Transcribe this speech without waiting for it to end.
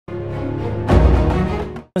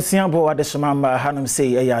Siambo adeshimamba hanum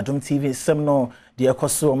say AdomTV semno de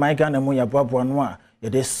ekoso my Ghana mu ya boabo no a ye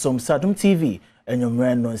de som Adom TV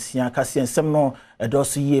enyomre no sia kase semno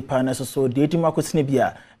edoso yie pa na so de dimakotene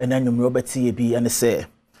bia ena enyomre obeti bi ene se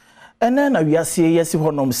ene na wiase yesi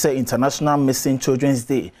honom say International Missing Children's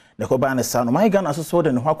Day ne ko ba ne sa no my Ghana so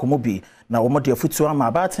de ne ho akomobi na wo de afutu ama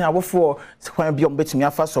abaten abofo kwan bi ombetumi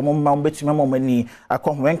afa so mo ma ombetumi ma mani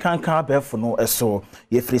akohwen kankan befo no eso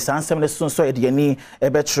ye free sansem ne so ye de ani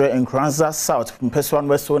ebetre Nkranza South mpeso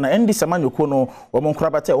no eso na endi samanyoko no wo mo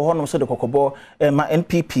nkrabate wo honom so de kokobo ma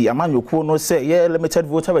NPP amanyoko no say ye limited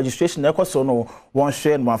voter registration e koso no won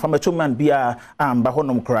hwe no afa machuman bia amba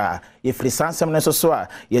honom kra ye free sansem ne so a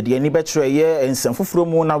ye de ani betre ye ensemfoforo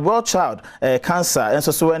mu na world child cancer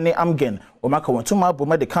enso so ani amgen omaka wontuma bo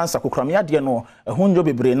med cancer kokram yade no ehunjo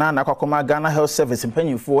bebre na akakoma Ghana Health Service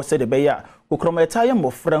mpanyimfo se de beya kokram etaye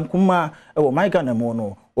mbofra nkuma ewo my Ghana mu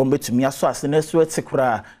no ombetumi aso ase na so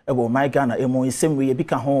etikra ewo my Ghana emu isemwe ye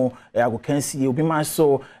bika ho agokansi obi man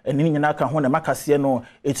so eni nyina ka ho na makase no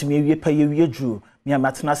etumi ewie pa ye wie dru mi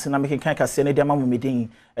amatena se na mekenkan kase ne de amamu medin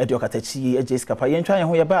e de okatachi ejeska pa ye ntwa ye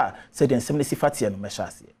ho ye ba se de nsem ne sifate no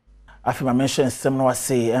mehase afima mention nsem no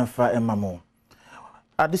ase emfa emamo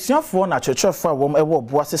Adisiafo na churchofo a wom ewo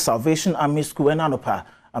Boase Salvation Army School enanopa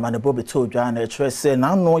amanebo beto dwa na trese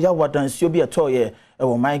na no ya wadansuo bi etoye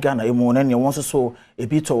ewo my Ghana emu na ne won so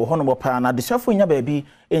ebi to ho no bopa na adisiafo nya baabi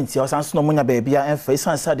enti osanso no munya baabi a emfa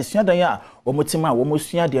isansa adisuadan a womutima a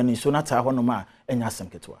womosua de ne so na ta ho no ma enya asem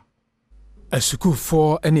ketwa a school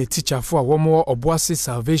for any teacher for a womo Boase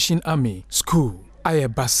Salvation Army School aye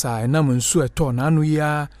basa na munsu eto na anu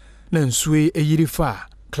ya na nsue eyirifa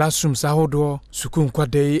classrooms ahodo sukun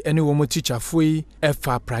kwadei ene wo mo teacher foi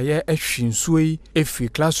efa praye ehwinsuoi efi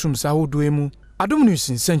classrooms ahodo emu Adom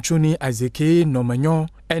News Centroni Azeke Nomanyo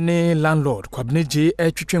ene landlord kwabneje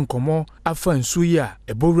etwetwe nkomo afa nsuyi a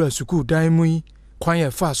ebowura sukun dan mu kwan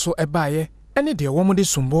ye fa so ebaye ene de wo mo de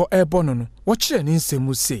sombo ebo no wo kire ni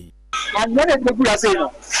nsemu sei anene de bula sei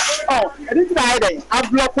no edi ti na ide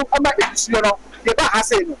ablock ama edisuo no de ba ha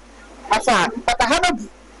sei no afa pata hanabu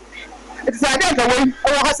it is again the way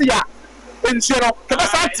our Hasia in Shiro,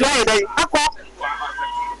 Kabasat, Akwa,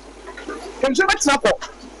 and Shiro.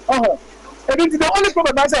 Oh, and the only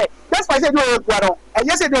problem I say, that's why I said, and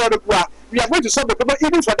yes, I know we are going to solve the problem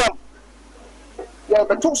even for them. Yeah,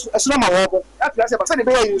 but took a snowman level. After I said,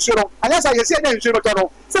 Sunday in Shiro, and as I said, in Shiro,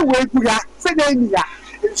 so we are, say, India,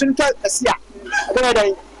 in Shinka, Asia,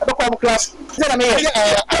 I don't come class. I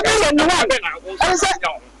said,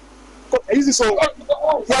 easy so ya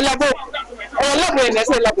labo na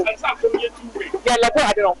say labo ya labo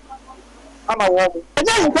adon ama wo and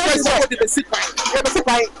then the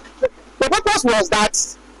purpose was that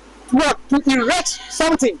to erect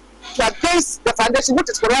something to against the foundation which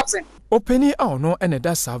is corruption. Openi no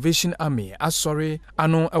eneda Salvation Army asori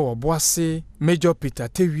ano ewo Boase Major Peter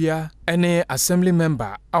Tewia ene assembly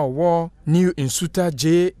member awo New Insuta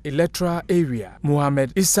J electoral area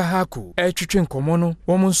Mohammed Isahaku etwetwe nkomo no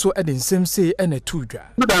wom so ede nsem sei ene tudwa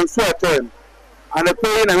dan so atem and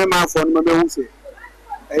pay na me man for no me hu say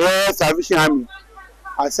Salvation Army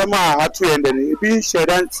asema atu ende ni bi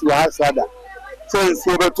shedan ti asada so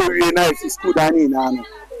so beto wie na school dani na no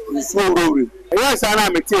so rori yes ana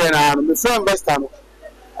meti na me so investor no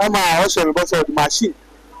ama o she me boss of the machine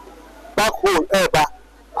back home eba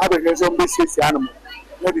abege so mbesi anum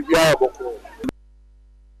na bibia aboko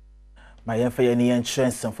ma yemfa ye ni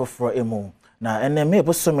entrance foforo emu na ene me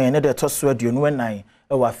bosome ne de toso aduonu nan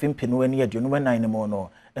ewa afimpinu ani aduonu nan ne mo no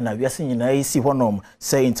na wiase nyina isi honom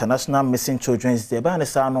say International Missing Children's Day ba ne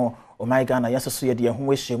sa no o my Ghana yesoso ye de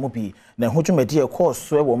ho ehye mu bi na ho dwumadi e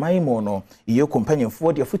course e wo my mo no iye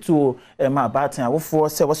companyfo de futu ma abaten awofo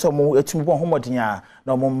se wo so mo etumi bo homodin a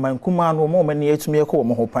na mo mankuma no mo mani etumi e ko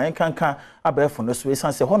mo ho pan kanka abefo no so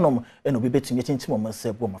esanse honom e no bi betumi chinchim mo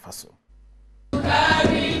se bo mafaso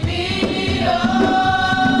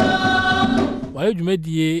Wayo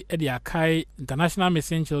dwumadie e de akai International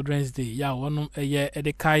Missing Children's Day ya wonum eye e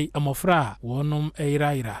de kai amofra wonum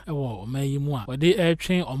eyiraira ewo omayimu a wode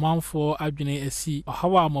etwen omanfo adwene asi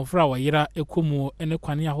ohawa amofra wayira ekomu ene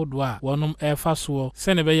kwane ahodo a wonum efaso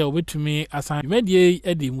se ne be ya obetumi asan dwumadie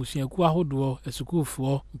e de musuaku ahodo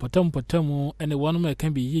esukufo potamu ene wonum eka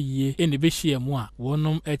bi yeye ene be hyiamu a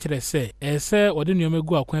wonum ekire se ese wode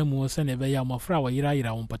nuomegu akwan mu se ne be ya amofra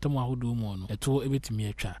wayira potamu ahodo mu no eto ebetumi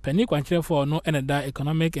atwa pani kwankirefo no eneda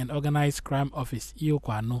Economic and Organized Crime Office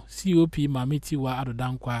Iyokwano COP Mamiti wa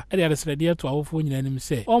Adodankwa ede aresrede to awofo nyinanim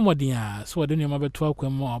se omodin a so wode nyoma beto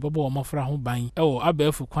akwam obebo omofra ho ban ewo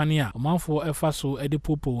abafu kwane a omanfo efa so ede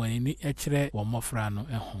popo wanini ekire wo mofra no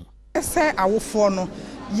eho Say awofo no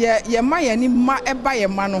ye ma ye ni ma eba ye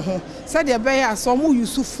ma no ho said ye be ya so mu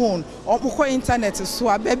use phone omukọ internet so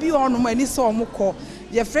a baby on ma ni so omukọ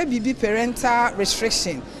ye frɛ bibi parental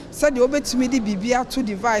restriction said you obetumi di bibi ato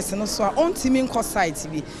device no so a ontimi nkɔ site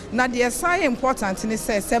bi na the say important ni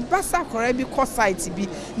say basa kora bi kɔ site bi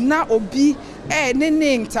na obi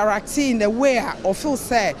ne interact in a way or feel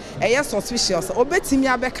say yes suspicious obetimi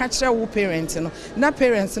abeka kyerɛ wo parent no na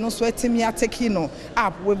parents no so etimi atake no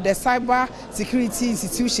up with the cyber security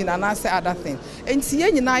institution and answer other thing enti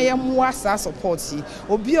ye nyina ye moa sa support yi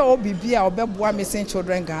obi a obibi a obeboa missing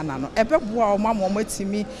children Ghana no ebeboa o mama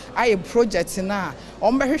matimi aye project na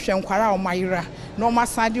o mbehwehwe nkwara o mayira na o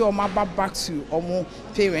masade o maba back to omo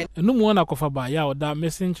parent enu mu na kofa ya oda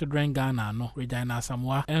missing children Ghana no Regina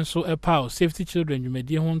Samoa enso epa safety children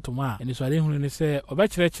jumedie ho ntoma eni so ade hunu ne se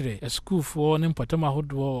obekyerɛkyerɛ a school for ne mpotama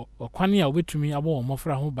hodo okwane a obetumi abo wo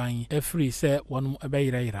mofra ho ban afiri se wonum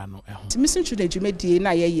ebeyira no ɛho missing children jumedie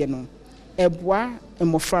na yeye no eboa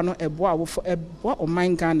emofra no eboa wo eboa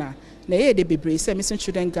oman Ghana na ye de bebre say missing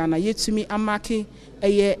children Ghana yetumi amake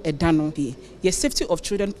eye edano ye safety of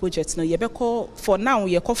children project no ye be call for now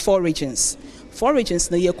ye call 4 regions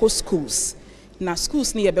na ye call schools na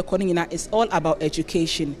schools ni ye be calling na is all about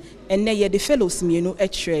education and na ye the fellows mienu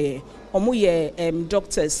etre omo ye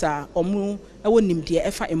doctors omo ewo nimde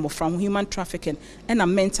efa emofra human trafficking and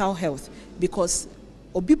mental health because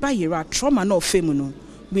obi ba yera trauma na ofemu no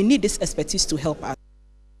we need this expertise to help us.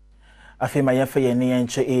 Afema yefe ni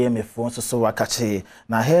enche AMF so wakache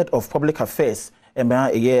na head of public affairs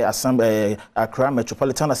assembly Accra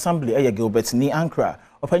Metropolitan Assembly Gilbert ni Ankra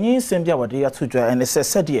opanyin sembia wade atudwa ene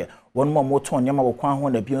sede won mo moton nyama wo kwan ho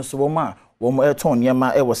na bi nso wo ma wo mo eton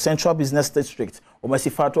nyama e wo Central Business District o ma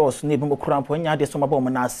sifato oso ne bi mo kurampo nya de so ma ba mo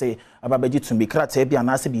na ase ababaji tumbi krata bia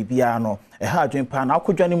na ase bibia no ha adwen pa na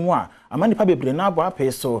akodwa ne mu a amani pa bebre na abo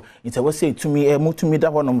ape so nta wo se tumi mutumi da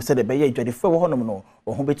honom se de be ye adwadefo wo honom no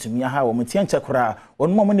wo ho betumi ha wo mutie nche kora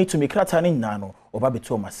won mo ne tumi krata ne nyina no oba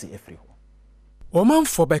beto mase efri ho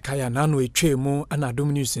Omanfo bekaya nano etwemu ana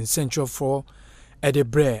Adom News in Central for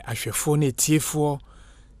edebre ahwefo ne tiefo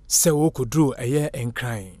se wokudru eye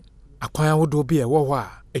enkran akwan ahodo bi ewo ho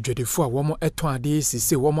a adwadefo a womo eton ade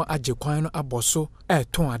sisi womo agye kwan no aboso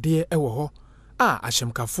eton ade ewo ho a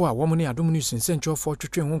ahyemkafo a womo ne Adom News in Central for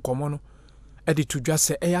twetwe ho komo no ede tudwa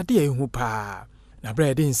se eyade ehu pa na bre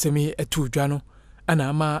ede nsemi etudwa no ana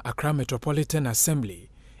ama Accra Metropolitan Assembly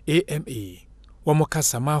AMA Wamo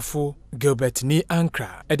kasamafo Gilbert ni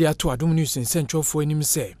Ankra edi ato Adom News in Central for enim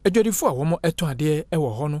se adwadifo a womo eton ade ewo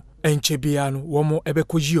ho no enche bia no womo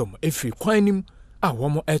ebekogiom efiri kwanim a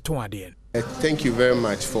womo eton ade. Thank you very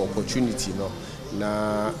much for opportunity no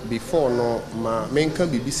na before no ma menka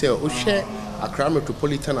bibi se o hwe Accra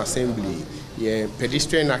Metropolitan Assembly ye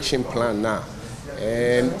pedestrian action plan na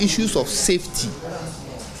issues of safety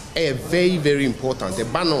are very very important. The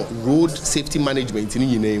ban road safety management ni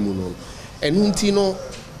nyinaa no enunti no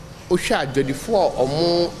ohwa adwadifo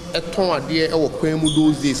omo eton ade e wo kwan mu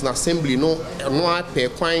those days na assembly no no ape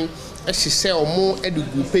kwan ehye omo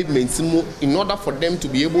edugu pavements mu in order for them to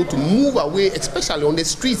be able to move away especially on the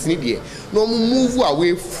streets ni there no move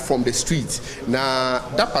away from the streets na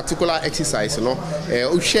that particular exercise no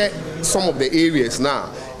ohwe some of the areas now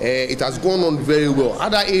it has gone on very well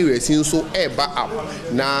other areas so back up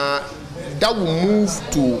na that will move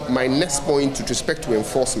to my next point with respect to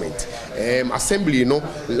enforcement. Assembly, you know,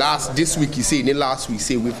 this week you say, last week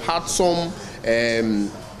say we've had some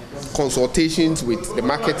consultations with the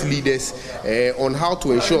market leaders on how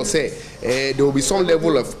to ensure say there will be some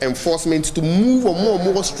level of enforcement to move on more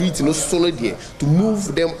and more streets in there to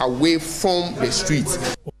move them away from the streets.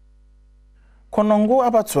 Konongo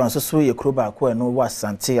abatu ansoso ye kroba ko eno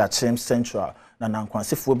wasante Achem Central na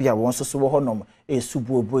nankwansefo bi a won soso wo honom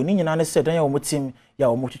esubuobo ni nyina ne sedan ya omutim ya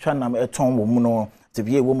omutwitwa nam eton wo mu no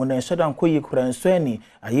tebie wo mu no shedan koyi kura nso ani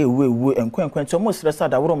aye ewu enkwenkwen mo sresa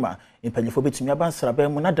da woroma impanyefo betumi abansra ba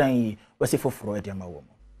mu nadan yi wase foforo e de ma wo mu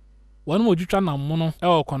wonu modwitwa nam mu no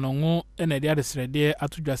e Konongo ena de adesrede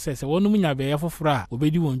atodwa sese wonu nya be yefoforo a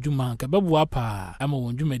obedi won dwuma nka bebua pa ama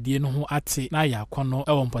won dwumadie no ho ate na ya akono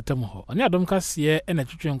e wonpotam ho oni Adom kase ena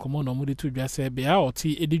twetwe nkomo no mudi todwa se be a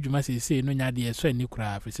oti edi dwuma sese no nya de eso ani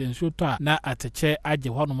kura afese nso to a na ateche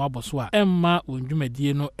agye hono maboso a emma won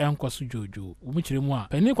dwumadie no enkoso jojo omukyeremu a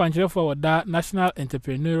pani kwankyerefo woda National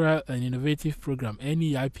Entrepreneurial and Innovative Program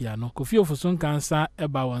NEIP ano Kofi Ofosun kansa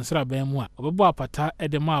eba wonsra ban mu a obebo apata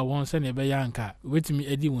edema won se ne be yanka wetimi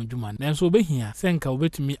edi won dwuma nanso obehia senka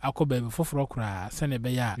obetumi akoba be foforo kura se ne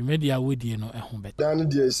be ya media wodie no ehun be dan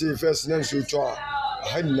de say first na nso to a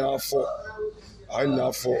hanna fo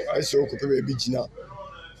I say okope be gina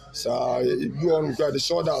sa you on the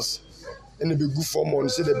shoulders ene be gu form on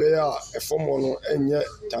se de be ya e form on enye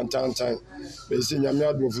tantantan be se nyame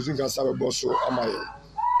Adom fusun ka sa be boso amaye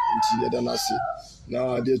nti ye da na se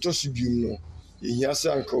na de to sibium no ehia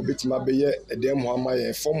se anka obetima be ye edem ho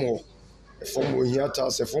amaye form ho ehia ta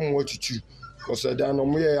se form ho tutu ko se da no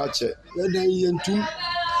mo ye ya che na dan yentum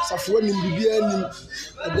safo nim bibia nim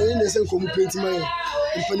dan ne se nkomu pentima ye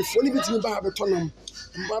mpanifo ni bitimi ba betonam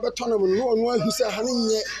mba betonam no ahu se ha ne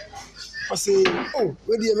nye ase oh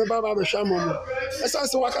we dey me ba be hwa mom esa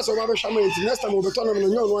se waka so ba be hwa mom next time we betonam no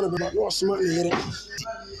nyo no na be ba no osoma ne yere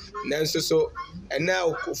nanso so ena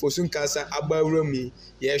ofosun kansa agbawura mi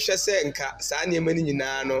ye hwe se nka saa niema ni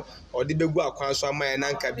nyina no odi begu akwan so amaye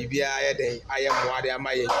na nka bibia ye den aye moade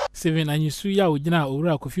amaye Seven anyisu ya ogina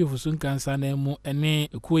owura kofi ofosun kansa na mu ene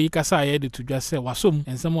ekuo yi kasa aye de tudwa se wasom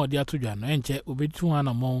ensem odi atudwa no enche obetu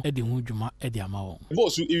ana mo edi hu dwuma edi ama won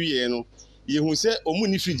bosu ewiye no ye hu se omu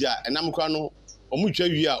ni frija enam kwa no omu twa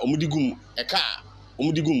wi a omu digum eka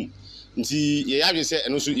omu digum nti ye ya hwe se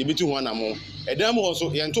eno so ye betu hu ana mo edam ho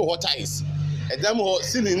so ye nto ho ties edam ho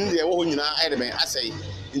ceiling ye wo ho nyina ayede ben asai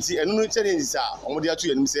nti eno no challenge sa omu de atu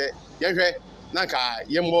ye nim se ye hwe nanka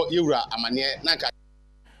ye mbo ye wura amane nanka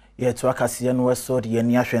ye to akase no weso de ye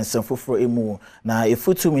ni ahwensem foforo emu na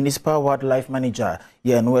efutu municipal wildlife manager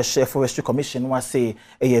ye no chef forestry commission wa say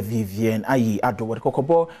eye Vivian ayi ado wo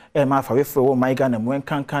kokobo ma fa wefre wo maiga na mu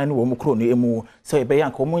enkankan no wo mu kro no emu say be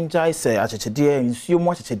yanka wo njai say achechede nsuo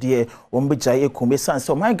mu achechede wo mbejai ekume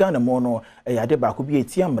sanse maiga na mu no ade ba ko bi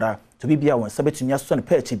etiamra to bibia won sabetumi aso no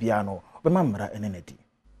pechi bia no be mamra enenedi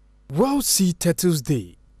World Sea Turtles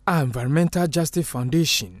Day Environmental Justice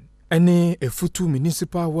Foundation ene efutu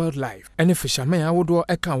municipal wildlife ene fishermen awodo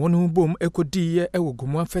eka wonu bom ekodi ye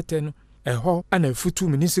ewogumu afete no eho ana efutu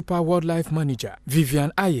municipal wildlife manager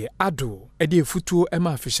Vivian Aye Ado ede efutu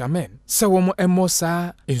ema fishermen se womo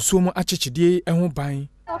emosa ensuomo achechidie eho ban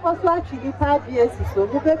akoso achidi 5 years so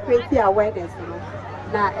go be create awareness no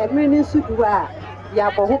na emini sudu a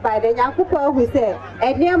ya bo ho ban de nyakopo ahu se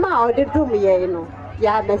eniema ode dum ye no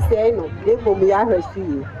ya mesei no demom ya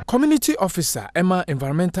hwasi. Community Officer Emma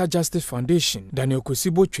Environmental Justice Foundation Daniel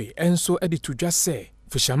Kosibotwe enso edi tudwa se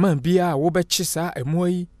fisherman bia wo be chisa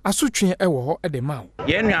emoi asutwe ewo ho ede ma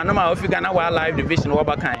ye nuanom a ofika na wildlife division wo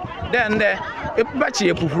bakan then de ebachi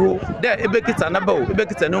epufuru de ebekita na ba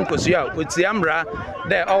ebekita no nkosu a otiamra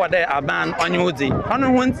de owa de aban onyudi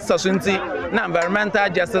ono hu sasunti na Environmental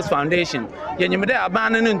Justice Foundation ye nyimde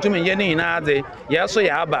aban no ntumi ye ni na ade ye so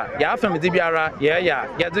ya aba ya afamidi biara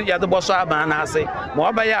ye de boso aban na ase ma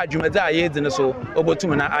oba ya adwumade a ye di ne so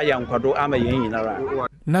obotumi na aya nkwado ama ye nyinara.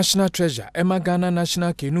 National Treasure Emma Ghana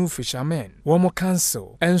National Canoe Fishermen Womo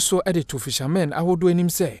Council enso edit fishermen ahodo anim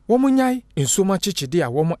se womo nyai nsoma chichide a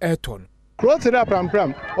womo airton Klotira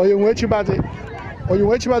pram oyenwechi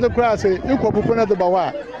bade kura se ikopupu na doba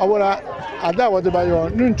wa awora ada wode bayo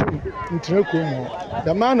nuntum ntire komu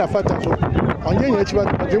the man afata so onye nyechi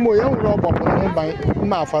bade mo ye nwro obopo no ban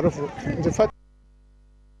ma afarefo nti fata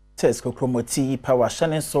Tesco Promoti Power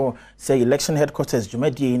Shannon so say election headquarters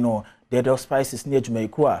Jumadi no Dead Spices near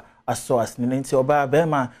Jamaica aso asnenti oba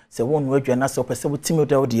bema se wonu adwana se opese wutimi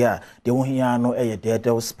dia de wo hia no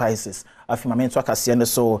Dead Spices afima mento akase ne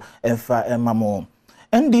so emfa emamo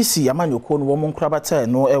NDC amanyoko no wo nkrabata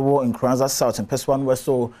no ewo Nkranza South Mpeswan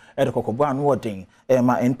Weso edekokobwa anu odin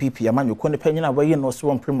ema NPP amanyoko ne panyina waye no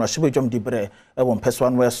so mprimra shibejom dibre ewo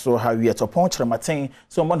Mpeswan Weso hawie topon kyerematen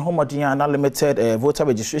so mon homodin na limited voter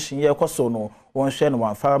registration ye koso no won hwe no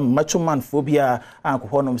wanfa machuman phobia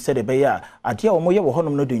ankohonom se de beya ade a wo moye wo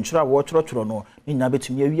honom no de ntwira wo tworotworo no nyina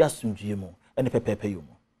betumi awi asomdwie mu ene pepepe yo mu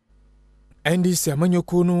NDC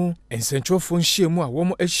amanyoko no ensentrofo nhyiemu a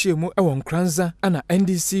womo ahyiemu ewo Nkranza ana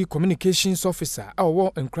NDC Communications Officer a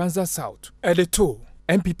wo Nkranza South edeto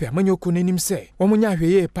MPP amanyoko nanim se womo nya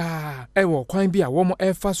hweye pa ewo kwan bi a womo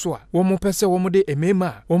efa so a womo pese womo de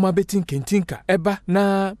emema womo abetin kentinka eba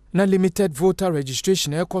na limited voter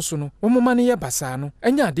registration ekoso no womo mane ye basa no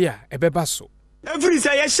enya ade a ebeba so every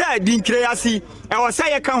say ye sha dinkire asi ewo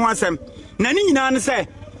say ye ka ho asem na ni nyina ne se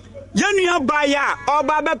Yanu baya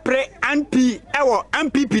oba be pre NP ewo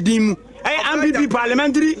MPP dimu MPP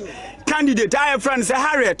parliamentary candidate I friend say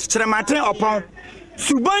Harriet Chrematen upon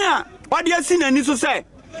Subanya odi asi nani so say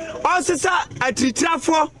osesa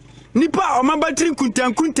atritrafo nipa o mabatri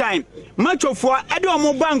kuntan machofo ede o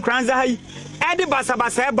mo ban Nkranza hai ede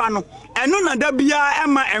basabasa eba no eno na da bia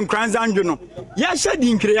ema Nkranza ndwo no ya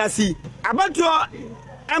shedi nkreasi abato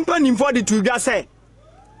empani for the to say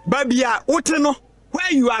babia wote no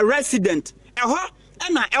where you are resident eho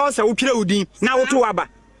na else wo twere udin na wo to waba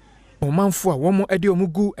omanfo a womo ede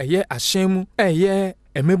omugu eye ahyemu eye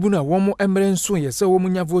emebu na womo emre nso yese womo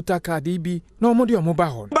nya voter card bi na womo de omo ba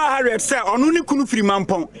ho ba Harriet say onu ni kunu firi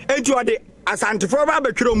mampon enti ode asantefo ba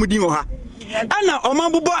betwere omudi ho ha ana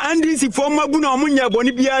omabobo andisi fo mabu na omo nya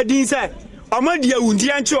boni bia din say omo de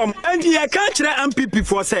awundi anche omo enti ye ka kire MPP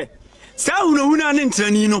fo say sa hunahuna ne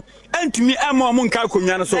ntrani no entumi ema omo nka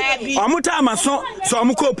akonwa no so omo ta amaso so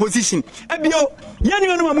omo ko opposition ebio yeni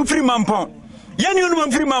onu mamu firi mampon yeni onu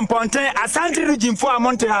mamu firi mampon ten asante region fo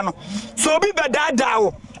amonte ha no so obi bedada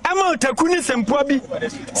wo ema otakuni sempo bi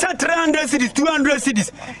sa 300 cities 200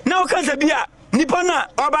 cities na o kansa bia nipa na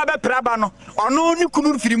oba be praba no ono ni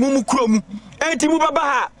kunu firi mu kuromu enti mu baba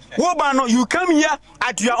ha wo ba no you come here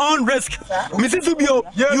at your own risk Mrs. Subio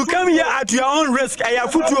you come here at your own risk aya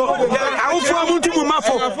futuo awufo amuntu mu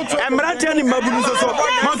mafo emrante ni mabunu so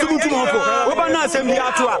mantu mutu mafo wo ba na asem bi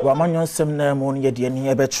atoa wa manyon sem na mu ye de ni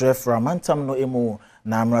e be tre fra mantam no emu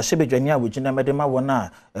na amrahye bedwani a wogina medema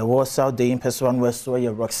wona ewo South Day in person West so ye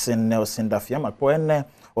Roxin Nelson Dafiama po ene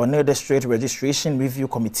on the State Registration Review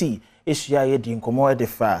Committee issue ye di nkomo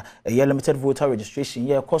edefa ye limited voter registration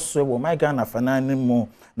ye koso wo my Ghana fanani mu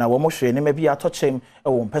na wo mo hwe ne mabi atochem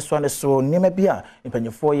wo mpeso ne so ne mabi a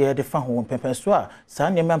mpanyefo ye defa ho mpempenso a saa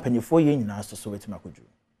ne mpanyefo ye nyina so wetima koju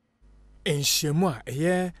enhyemu a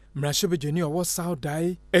eye mrashebejeni owo South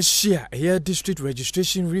Day ehia eye District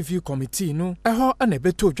Registration Review Committee no eho ana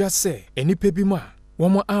beto dwa se enipa bi mu a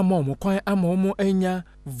womo ama omo kwan ama omo enya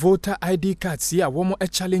voter ID cards ya womo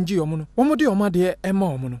challenge yomo no womo de omo de ema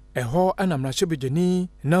omo no eho ana mrashebejeni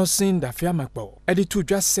Nelson Dafiama kpo edi to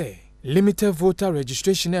dwa se limited voter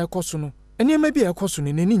registration ekoso no eniema bi ekoso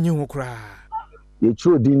ne nini nyi ho kra ye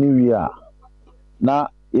true di ni wi a na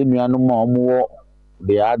enuanu ma omo wo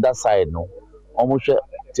the other side no almost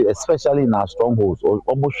especially in our strongholds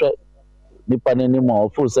almost nipa ne ma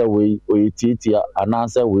ofo say we oyetia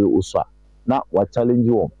ananse we uswa na we challenge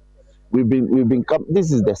you we've been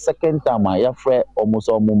this is the second time I have almost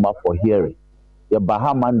for hearing the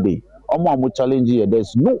Baha Monday challenge here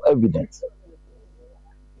there's no evidence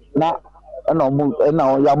now and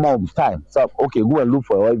now time so okay go and look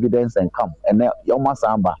for evidence and come and then your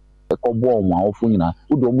masamba ekobo one ofu nyina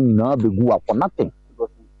udo mu nyina begu for nothing.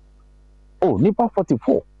 Oh, Nipa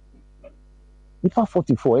 44. Nipa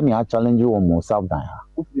 44 any challenge you on South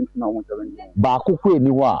Day. Ba akukwe ni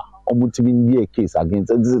wa omutimi ye case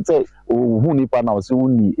against say who Nipa now say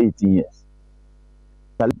only 18 years.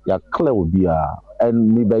 Ya clear will be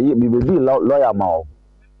and me be lawyer ma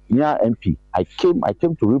near MP. I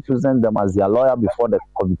came to represent them as their lawyer before the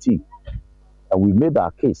committee and we made our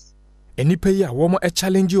case. Enipa ya womo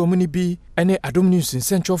challenge omo ni bi ene Adom News in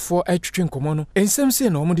Central for twetwe nkomo no ensem se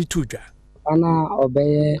na omo di tudwa ana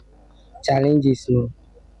obeye challenges no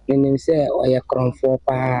menim say oye kronfo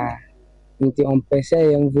pa nti on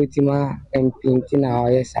pese yem votima MP na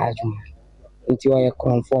oye sajuma nti oye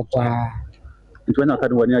kronfo pa nti wana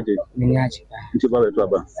kadu wani aje ni aje nti babe to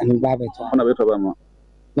aba ani babe to ona be to aba ma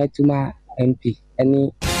metuma MP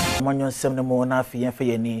ani manyon sem ne mo na afi yen fe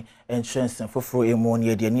yeni entrance foforo emu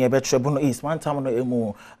ne de ne be trebu no east man tam no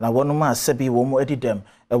emu na wono ma sabi wo mo edidem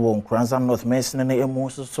e wo Nkranza North Mensin ne emu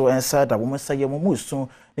so inside wo mo saye mo musu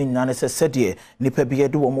ne nyane se sede nipa bi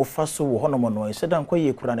ede wo mo faso wo hono mo no se dan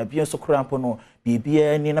koye kura na bi so kura mpo no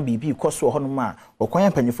bibia ni na bibi koso hono ma wo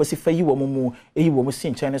kwan panyefo si fayi wo mo mu eyi wo mo si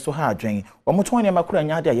nkyane so ha adwen wo mo ton ne makura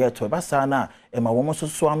nya de ayeto ba sa na e ma wo mo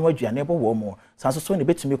so anu aduane bo wo mo san so ne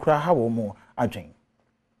betumi kura ha wo mo adwen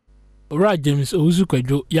Ora James Owusu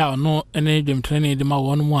Kwadwo ya no ene dem training de ma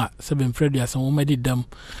won mu a Seven Fred asan wo madi dam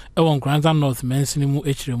e won Nkranza North Mensin mu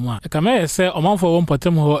echire mu a e ka me se omanfo won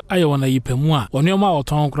potem ho aye won ayipamu a won ma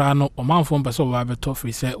oton kra no omanfo mpese wo ba beto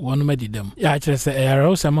free se won madi dam ya kire se e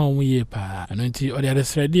yaro se ma wo ye pa eno nti ode ade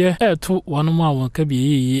srede e to won mu a won ka bi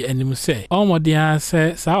yi anim se omodian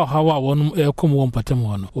se sa ohawa won e kom won potem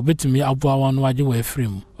ho no obetumi aboa won waje wa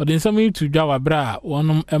afrim ode nsam yi to dwa wa bra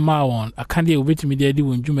won ma won akande obetumi de adi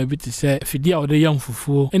won dwuma biti se fidia ode yam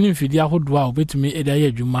fufuo eni fidia hodo a obetumi ede aye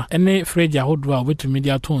adwuma ene fridge ahodo a obetumi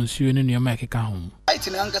de aton nsuo ne nneema ekeka ho right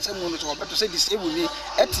na ngasa mu no to obeto se disable ni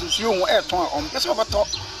eti nsuo ho eton a ompese obeto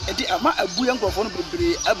edi ama abu ya nkrofo no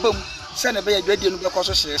bebre abam se na be ya dwadie no be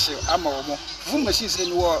koso hyehye ama wo mo fu machine se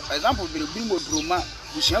ni wo example be bi mo droma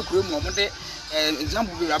busia kuro mu mo de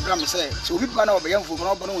example be abram se so obi ba na obeyam fu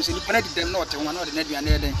no bono se ni penalty dem na ote ho na ode na aduane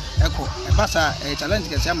eden eko e basa challenge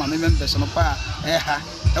ke se ama me members no pa ha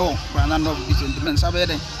ewo brana no bitu ndmen sabe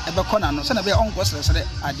den ebe kona no se na be onko sere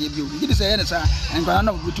ade bi obi gidi se ye ne sa nkwana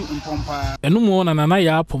no bitu mpompa enu mu na nana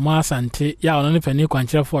ya apoma asante ya ono ne pani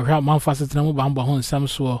kwankyerefo hwa manfa setena mu bamba ho nsam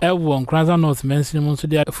so ewo nkranza north mensin mu so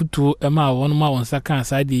de futu ema won ma won saka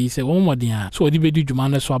side yi se won modin a so odi bedi dwuma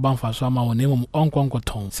no so abanfa so ama won emu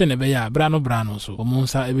onkonkoton se ne be ya brano so wo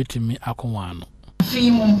nsa ebetimi akonwa no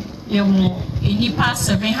Fimu yewo enipa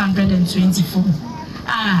 724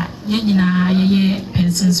 yegyina ye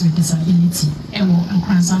persons with disability ewo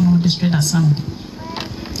Nkranza North District Assembly.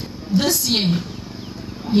 This year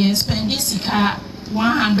ye spend sika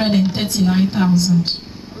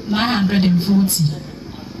 139,940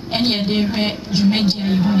 and ye dey jumedia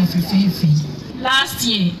ye ho efefefe. Last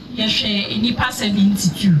year ye share enipa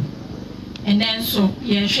 72 and then so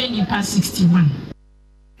ye share enipa 61.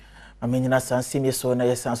 Amenyina sansimi so na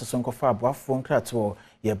yesanso so nkofa aboafo nkrato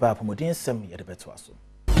ye ba pomodin sem ye de beto aso.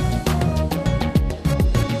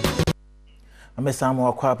 Amesamo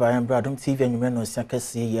akwa ba Adom TV anwume no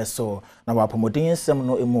siakase yeso na wa pomodin sem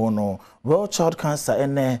no emu no World Child Cancer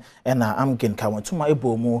ene na amgen ka wantuma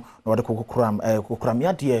ebomu na wode kokuram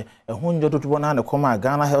yade ehun nyododo na ne koma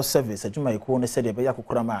Ghana Health Service adwuma iko ne sede be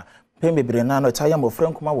yakokuram a pembebre na no taya mo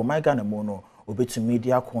frankuma wo my Ghana mu no obetumi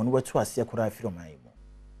dia ko no watu ase akura afiro mai.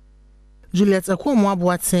 Juliet Akwomo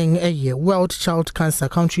Aboateng eye World Child Cancer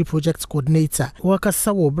Country Project Coordinator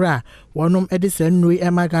wakasa wo bra wonom edisen nui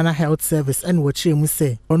ema Ghana Health Service en wo chire mu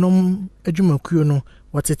se onom adwumakuo no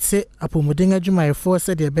watete apomodin adwumayefo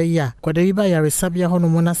se de be ya kwadawi ba yaresabia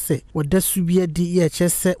honom na se wodasu bia di ye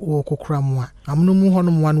kyese wo kokuramu a amnomu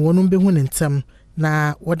honom wan wonom behu ne ntem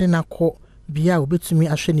na wode nakọ bia obetumi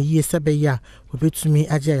ahwe ne yie se be ya obetumi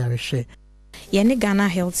agye yarehwe. Yene Ghana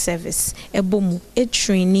Health Service ebomu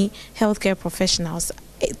trainee healthcare professionals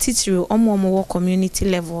titiri omo community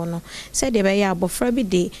level no said de be ya abofra bi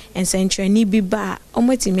de ensentrani bi ba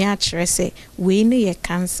omotimi a kire se we ne ye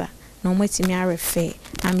cancer na omotimi a refer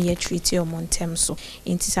am ye treat your montem so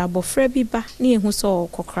intisa abofra bi ba na ehu so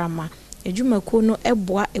kokkrama adwumako no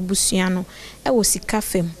eboa ebusua no ewo sika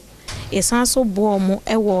fem yesanso bo omo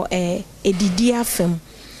ewo edidi afem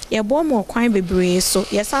ye bo mo kwan bebre so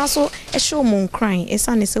yesanso ehwe mo nkran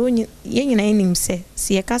esane se ye nyina enim se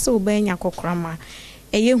ye kasa obanya kokkrama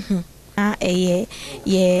eye hu na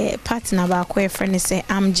ye partner ba ko friend se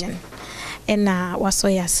Amgen ena waso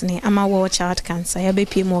yasne ama World Child Cancer ya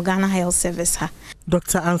bepi mo Ghana Health Service ha.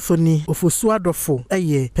 Dr. Anthony Ofosuadofo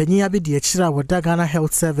eye panyin abedi akira woda Ghana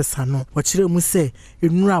Health Service ha no wakire mu se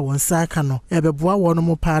enura wonsa aka no ebeboa wono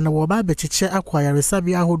mo pa na wo ba becheche akwa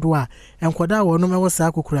yaresabi ahodo a enkoda wono me wosa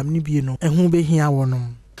akokuram ni bie no ehu behia wono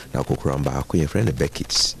na kokuram ba akọ ye friend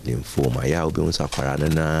Beckett lymphoma ya obi unsa kwara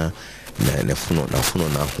na funo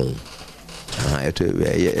na ho eto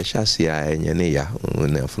ye shasia enye ya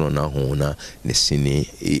na funo na ho na ne sini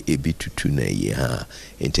ebitutu na ye ha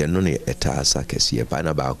enti no ne etasa kese ba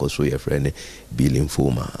na ba akoso ye friend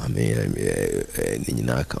lymphoma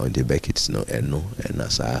nyina account Beckett no eno na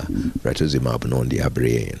sa rituximab no ndi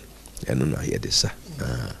abre eno na ye desa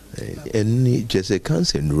eni just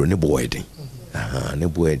cancer no ne boyding ne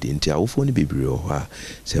boyding nti awofo ne bibiri ho ha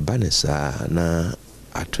se ba ne sa na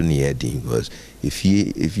atuni edin because if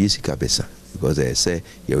you sika besa because they say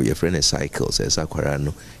your friend is cycles as akwara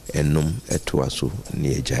no enum etoaso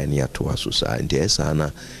ne agya ne atoaso sa ndi esa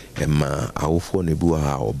na ema awofo ne bu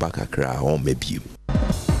ha obakakra o mebiem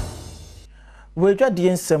we dwade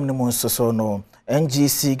ensem ne monsoso no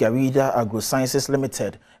NGC Garida Agro Sciences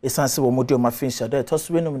Limited esanse wo modio mafinsha de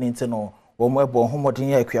toso enum ne nteno wo mo ebo homodin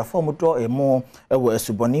ya akuafo modo emo ewo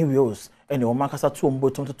asuboni wheels ene wo makasa to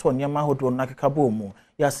mbotom to nyama hodo na kekabo mu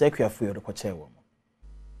ya se akuafo yo rekoche wo.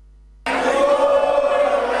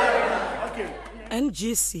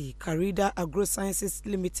 NGC Garida Agro Sciences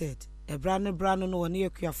Limited Brano no woni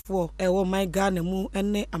akuafo ewo my Ghana mu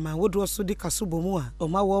ene amanwodo so di kasubo mu a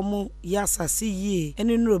oma wo mu yasase yie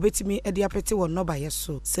ene nuro betimi ede apete wo no baye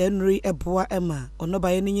so se nuri eboa ema ono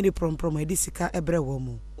baye ni nyiri promprom edi sika ebre wo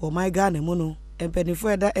mu o my Ghana mu no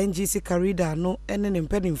empenifo eda NGC Garida no ene ne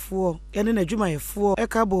mpenifo ene na dwumayefo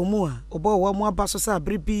ekabo mu a obo wo mu abaso sa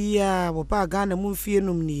bribia wo ba Ghana mu mfie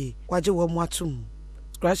num nie waje wo mu atum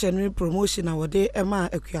scratch and promotion awode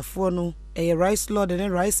ema akuafo no eye rice lord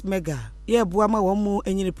and rice mega ye boa ma wo mu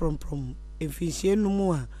enyini promprom emfinhie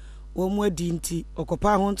numu a wo mu adi nti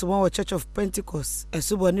okopa ho ntoma wo Church of Pentecost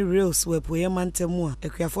esuboni rails we poye mantemu a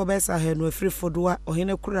akuafo be sa he no afiri fodoa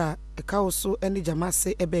ohene kura eka so ene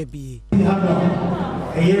jamase ebabie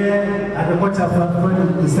eye ademota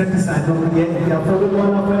from the side of the akuafo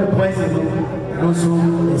no mo poison no so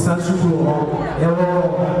esansu go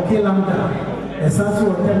ewo kilamda esansu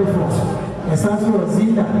o telephone Esanso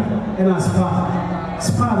Zida and Spa.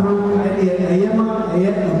 Spa no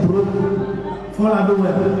Ayama Bro for other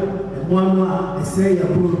web. One say a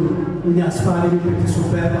bro when you aspire to be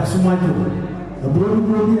super Asumajo. The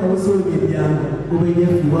bro also be young over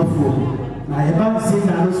here you are for. I have seen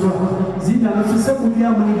also Zida also said we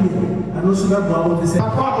are money and also that about the same.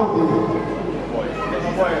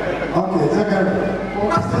 Okay, second.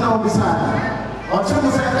 What's the now beside? Or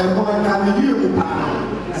some say a boy can be you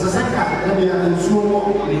as a second, and they are in so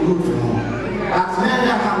good. But then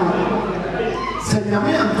I have said,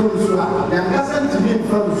 Yami and Tonsula, there doesn't to be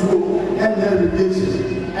from school and their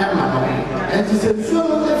education. And she said, so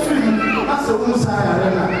free, that's a woman's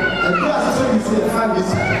arena. And you are so you say,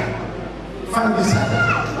 fungicide. Fungicide.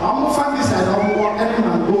 I'm fungicide, I'm more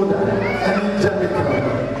animal border, and chemical.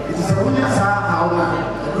 It is a woman's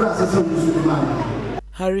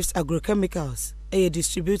Harris Agrochemicals, a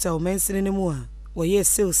distributor of mentioning in Mua, where yes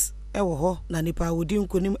sales, ewo na nipa wodi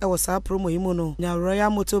nkonim ewo saa promo yi mu no nya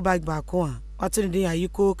Royal Motorbike baako a watene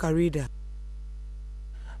ayiko Carida.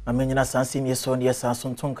 Amenyina sansi ni so ne sanso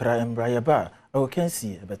ntonkra embraye ba o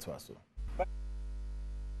kensi ebeto aso.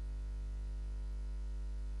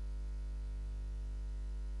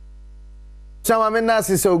 Sama mena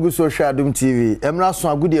sise oguso hwa Adom TV. Emra so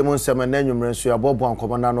agudie mo nsema na nwumre so abobo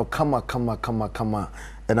ankomana no kama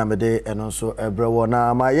ena mede eno so ebrewo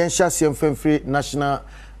na ma yenhya semfemfiri National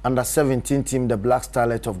Under 17 team the Black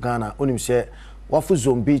Starlet of Ghana onim se wafu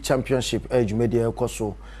Zombi Championship ejumedi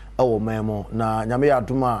ekoso ewo memo na nyame ya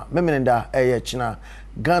adoma memenenda eye china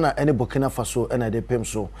Ghana ene Burkina Faso ena de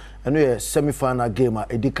pemso eno ye semi-final game a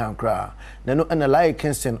edi kankra na no ena Lai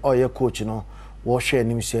Kingston oye coach no wo share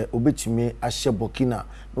nim se obetimi ahye Burkina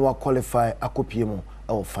no wa qualify akopie mo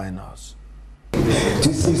our finals.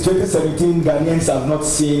 Since 2017 Ghanaians have not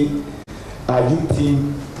seen a youth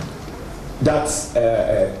team that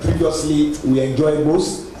previously we enjoyed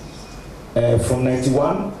most from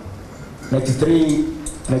 91, 93,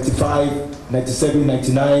 95, 97,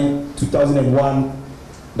 99, 2001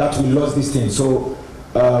 that we lost this team. So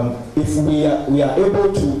if we are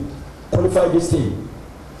able to qualify this team,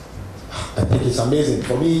 I think it's amazing.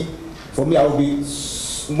 For me, I will be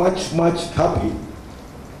much happy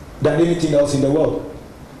than anything else in the world,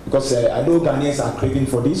 because I know Ghanaians are craving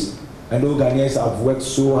for this. I know Ghanaians have worked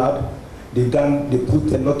so hard. They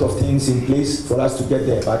put a lot of things in place for us to get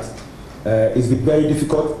there, but it's been very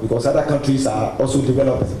difficult because other countries are also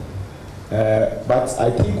developing. But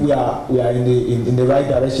I think we are in the right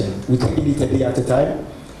direction. We're taking it a day at a time.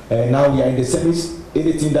 Now we are in the semis.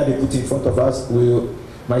 Anything that they put in front of us,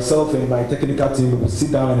 myself and my technical team will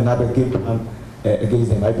sit down and have a game plan against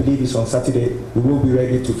them. I believe it's on Saturday. We will be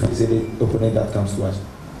ready to face any opponent that comes to us.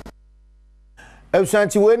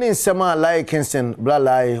 Ebsanti weni nsema Lai Kingston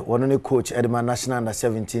Blalai wonone coach Edema National Under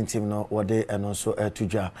 17 team no wode eno so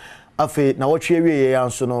tuja. Afi na wotwe wie ye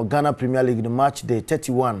anso no Ghana Premier League no match day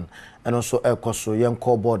 31 eno so ekoso yen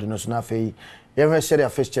call board no so na afi yen hwese their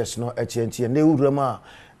fixtures no etienti ne wurama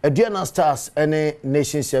Aduana Stars ene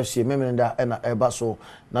Nations FC memenda ena ebaso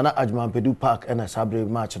nana Ajmanpedu Park ena sabre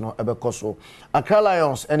match no ebekoso Accra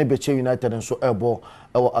Lions ene Beche United nso ebo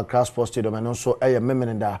ewo Accra Sports Stadium eno so eye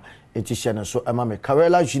memenda etihye so emame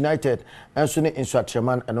Karela United enso ne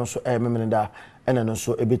Insatreman eno so eye memenda ena no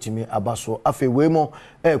so ebetimi abaso afi wemo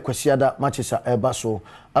kwasiada matches ebaso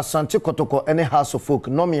Asante Kotoko ene House of Folk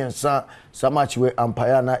nomiensa samachiwe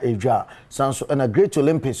Empire na Edwa sanso ena Great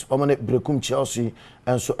Olympics omane Brekum Chelsea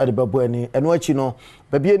enso edebabo ani eno achi no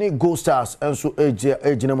babie ni Gold Stars enso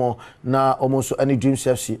ejinemo na omonso ene Dreams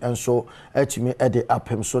FC enso etimi ede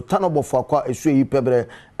apem so tanobofo akwa esu yi pebre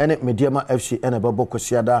ene Mediama FC ene babo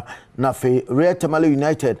kwasiada na fe Real Tamale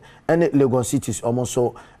United ene Lagos Cities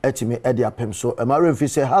omonso etimi ede apem so emare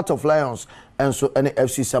mfise Heart of Lions enso ene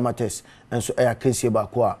FC Samates enso eya kensie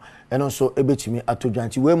bakwa eno so ebetimi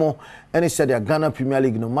atodwanti wemo ene said Ghana Premier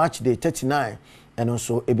League no match day 39 eno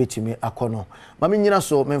so ebetimi akono mami nyina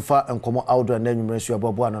so memfa enkomo outdoor na nwumresu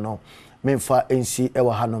abobo ano no memfa ensi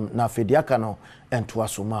ewa hanom na fediaka no ento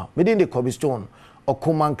asoma medin de Kobe Stone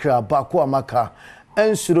okomankra bakwa maka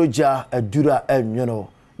ensuroja adura enyono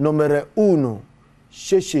numero 1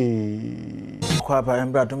 Sheshi kwa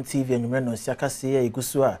ba Adom TV enwumre no siakase ya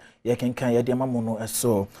igusu a ye kenkan ye de mamono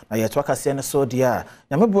eso na ye to akase ne so dia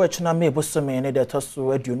nyamebo achuna me bosome ne de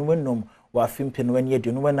toso aduonu wennom wa fimpenu ani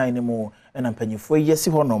aduonu wenan ne mu ena mpanyifo yesi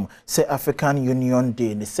honom se African Union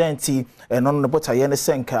Day ne senti eno no botaye ne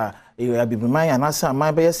senka ya bibiman anasa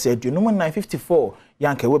aman be se aduonu wenan 54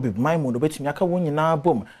 yanka we bibiman mu no betumi aka wonyina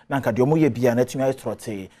bom na nka de omo ye bia na tumi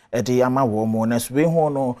ayitrote ede ama wo mo na so we ho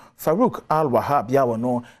no Farouk Al Wahab ya wo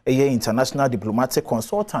no eye international diplomatic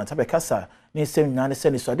consultant abekasa ne nsɛm nyinaa ne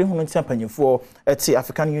sɛ ne so ade hunu ntia mpanyimfoɔ ɛte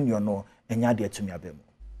African Union no ɛnya de atumi abɛmu.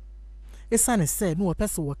 Esane sɛ no wɔpɛ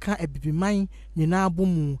sɛ wɔka abibiman nyinaa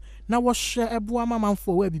bomu na wɔhwɛ ɛboa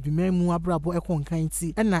mamanfoɔ wɔ abibiman mu abrabɔ ɛkɔ nkan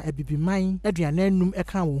ti ɛna abibiman aduananum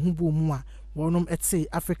ɛka wɔn ho bɔ mu a wɔnom ɛte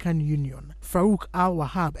African Union. Farouk Al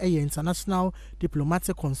Wahab ɛyɛ international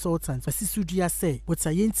diplomatic consultant asisudia sɛ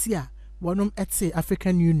wɔtayenti a wɔnom ɛte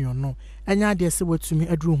African Union no ɛnya de sɛ wɔtumi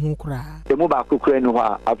aduru ho koraa. The mobile kukure no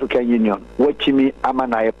African Union wɔtumi ama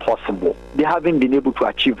na possible. They haven't been able to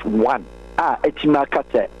achieve one.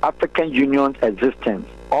 Etimaka African Union's existence.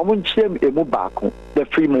 The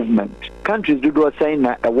free movement. Countries do saying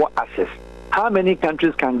that a war access. How many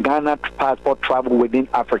countries can Ghana passport travel within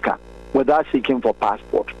Africa without seeking for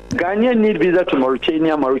passport? Ghana need visa to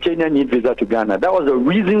Mauritania, Mauritania need visa to Ghana. That was the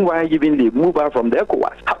reason why even they move out from the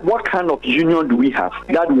ECOWAS. What kind of union do we have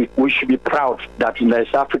that we should be proud that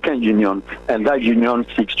there's African Union and that union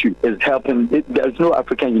seeks to is helping? There's no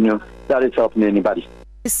African Union that is helping anybody.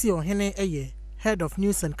 Esio Hene Eye, Head of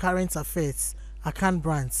News and Current Affairs, Akan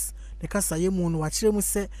Brands. The Kasaye mu no wachire mu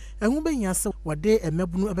se ehu benya se wade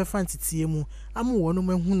emebunu ebefa ntitie mu amu wonu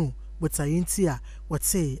mahunu botayenti a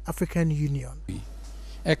wote African Union.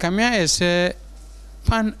 Ekamia ese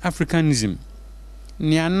Pan Africanism.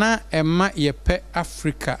 Niana ema yepe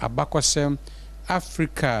Africa abakosem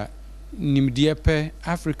Africa nimdiepe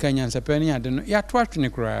Africa nyansape ni ade no ya to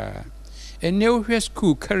atwene kra. Ene ohwe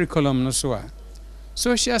school curriculum no so a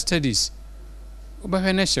social studies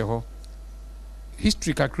obahweneshe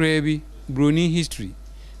history kakra bi broni history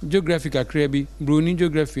geography kakra bi broni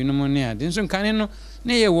geography no mo ne ade nso kan no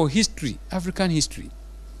ne ye wo history African history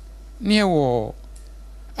ne ye wo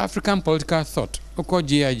African political thought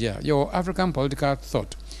okojiaja ye wo African political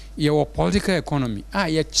thought ye wo political economy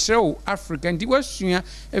ye kyerɛw African di wasua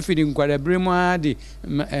efidi nkwadebre mu ade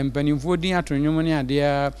mpanimfo din atonwom ne ade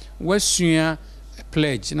a wasua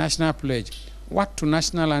pledge national pledge what to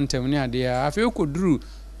national anthem ne ade a afi okoduru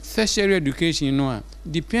tertiary education no a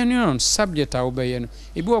depending on subject a obeye no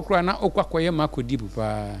ebi okura na okwakoye makodi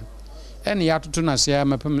pupa ene ya toto na se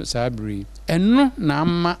mapem sabri eno na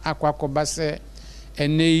ama akwakoba se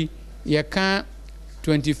ene ye kan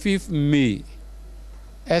 25th May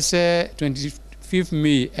ese 25th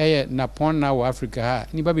May na pon na wo Africa ha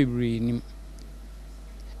ni ba bebri ni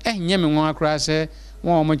enye me won akra se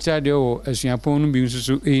won mo kira de o asuapon no bi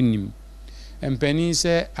nsusu enim empani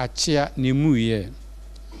se achia na mu ye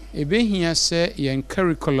ebehia se yen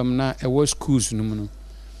curriculum na ewo schools no mu no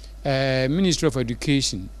Ministry of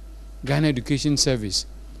Education, Ghana Education Service,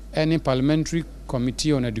 any parliamentary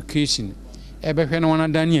committee on education ebehwe na wana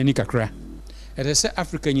dani ani kakra ede se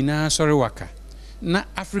Africa nyina sori waka na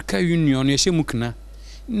Africa Union ye hemukna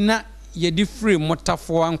na ye di free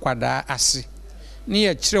motafo ankwada ase na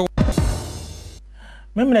ye kire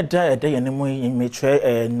memne da ede ye ne mu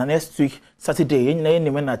metwe na next week Saturday yen na ye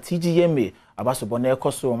ne na TGMA abasobo na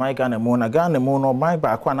ekoso my Ghana mu na Ghana mu no my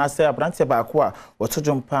ba kwa na se abrante ba kwa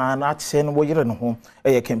wotojompa na ache no wo yire no ho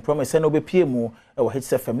ye can promise na obepie mu e wo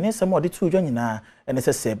hits FM ne se mo de tu dwa nyina ene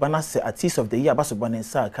se ba na se artist of the year abasobo ne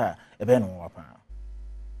saka ebe no wapa.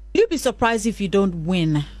 You'd be surprised if you don't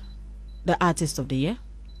win the artist of the year?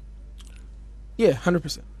 Yeah,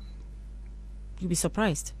 100%. You'd be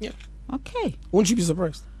surprised? Yeah. Okay. Won't you be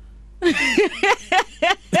surprised?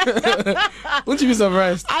 Won't you be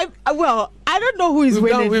surprised? Well, I don't know who is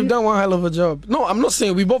winning. We've done one hell of a job. No, I'm not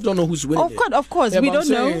saying we both don't know who's winning. Of course, yeah, we don't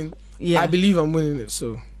know. Yeah. I believe I'm winning it.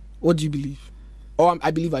 So, what do you believe? Or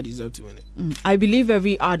I believe I deserve to win it. I believe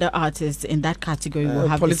every other artist in that category will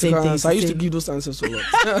have the same things. I used to give those answers a lot.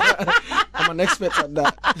 I'm an expert at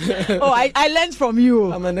that. Oh, I learned from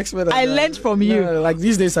you. I'm an expert at that. I learned from you. No, like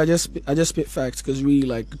these days, I just spit facts because really,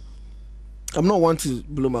 like, I'm not one to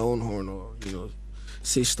blow my own horn or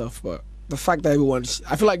say stuff, but the fact that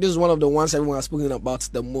I feel like this is one of the ones everyone has spoken about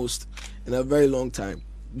the most in a very long time,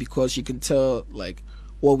 because you can tell like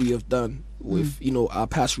what we have done with our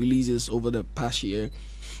past releases over the past year,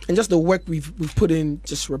 and just the work we've put in,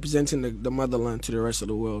 just representing the motherland to the rest of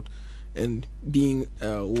the world and being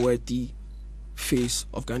a worthy face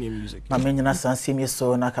of Ghanaian music. Mamenyina sansimi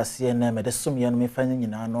so na kase na me de somye no me fanya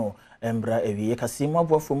nyina no embra ewie kase mo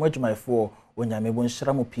abofo mo adwumayfo onyame bo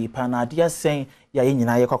nhyira mo pipa na ade asen ya ye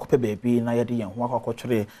nyina ye kwakope beebi na ye de yen ho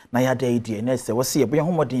akokotwere na ya de idie na se wo se ye bo ye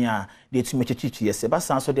homodin a de tumi chichichi ye se ba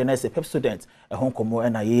san so de na se pep student ehon komo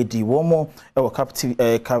na ye di wo mo e wo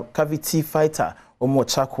cavity fighter omo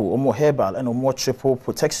chako omo herbal and omo triple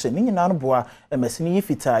protection ni nyina no boa emesini yi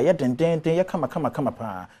fita ye denden ye kama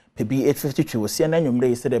pa pebi 852 wosia na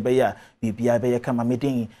nwumre se de be ya bibia be ye kama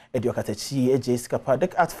medin edi okatachi eje skapa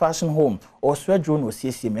dek at fashion home or sweat drone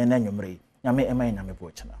wosiesie me na nwumre nyame ema nyame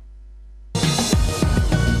bo chana.